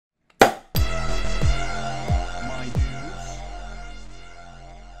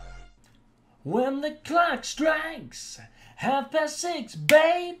When the clock strikes 6:30,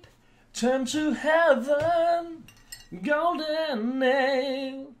 babe, turn to heaven, golden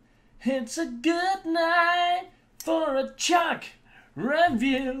ale. It's a good night for a Chuck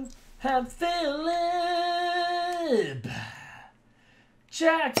review. Have Philip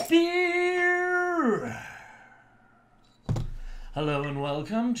Chuck's beer. Hello and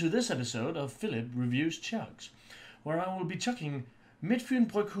welcome to this episode of Philip Reviews Chugs, where I will be chucking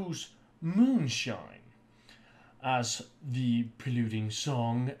Midtfyns Bryghus Moonshine. As the preluding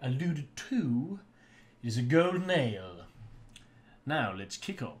song alluded to, it is a golden ale. Now let's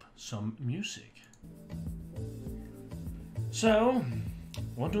kick up some music. So,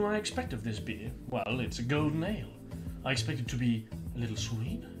 what do I expect of this beer? Well, it's a golden ale. I expect it to be a little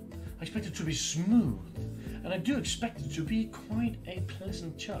sweet. I expect it to be smooth. And I do expect it to be quite a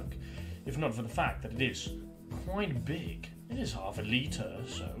pleasant chug, if not for the fact that it is quite big. It is half a litre,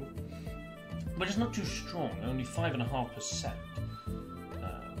 so. But it's not too strong, only 5.5%,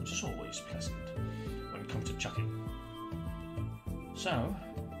 which is always pleasant when it comes to chugging. So,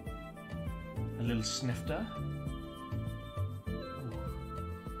 a little snifter.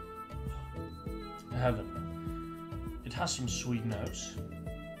 Heaven. It has some sweet notes.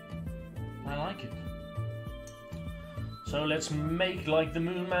 I like it. So let's make like the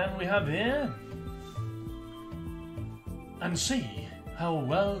moon man we have here and see how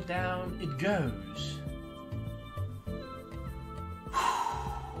well down it goes.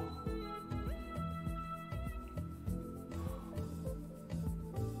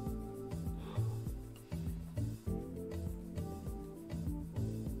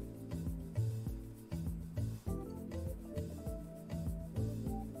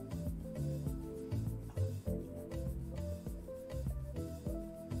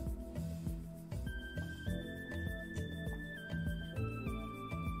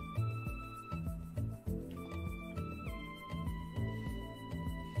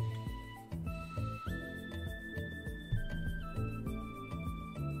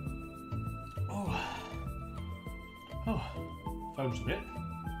 Oh, foams a bit.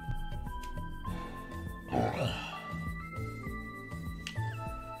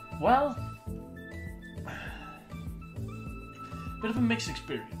 Well, bit of a mixed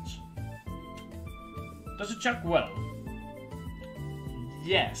experience. Does it chuck well?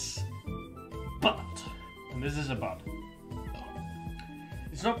 Yes, but, and this is a but,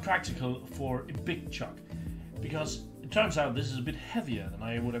 it's not practical for a big chuck, because it turns out this is a bit heavier than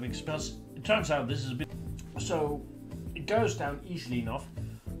I would have expected. It turns out this is a bit, so it goes down easily enough,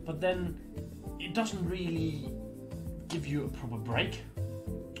 but then it doesn't really give you a proper break,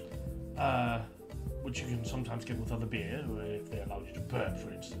 which you can sometimes get with other beer, if they allow you to burp,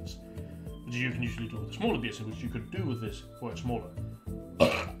 for instance, which you can usually do with a smaller beer, so which you could do with this for a smaller.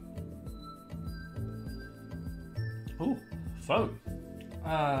 Ooh, foam.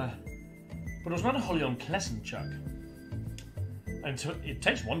 But it was not a wholly unpleasant chug, and so it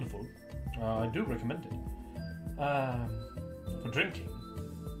tastes wonderful. I do recommend it. For drinking.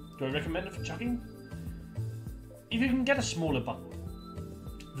 Do I recommend it for chugging? If you can get a smaller bottle,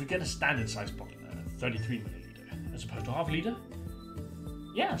 if you get a standard size bottle, 33 milliliter, as opposed to half a litre,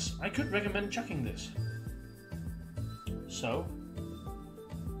 yes, I could recommend chugging this. So,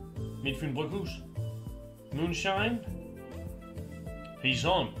 Midtfyns Bryghus Moonshine, he's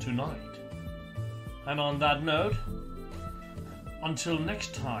on tonight. And on that note, until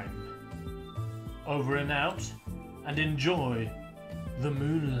next time, over and out, and enjoy the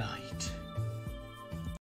moonlight.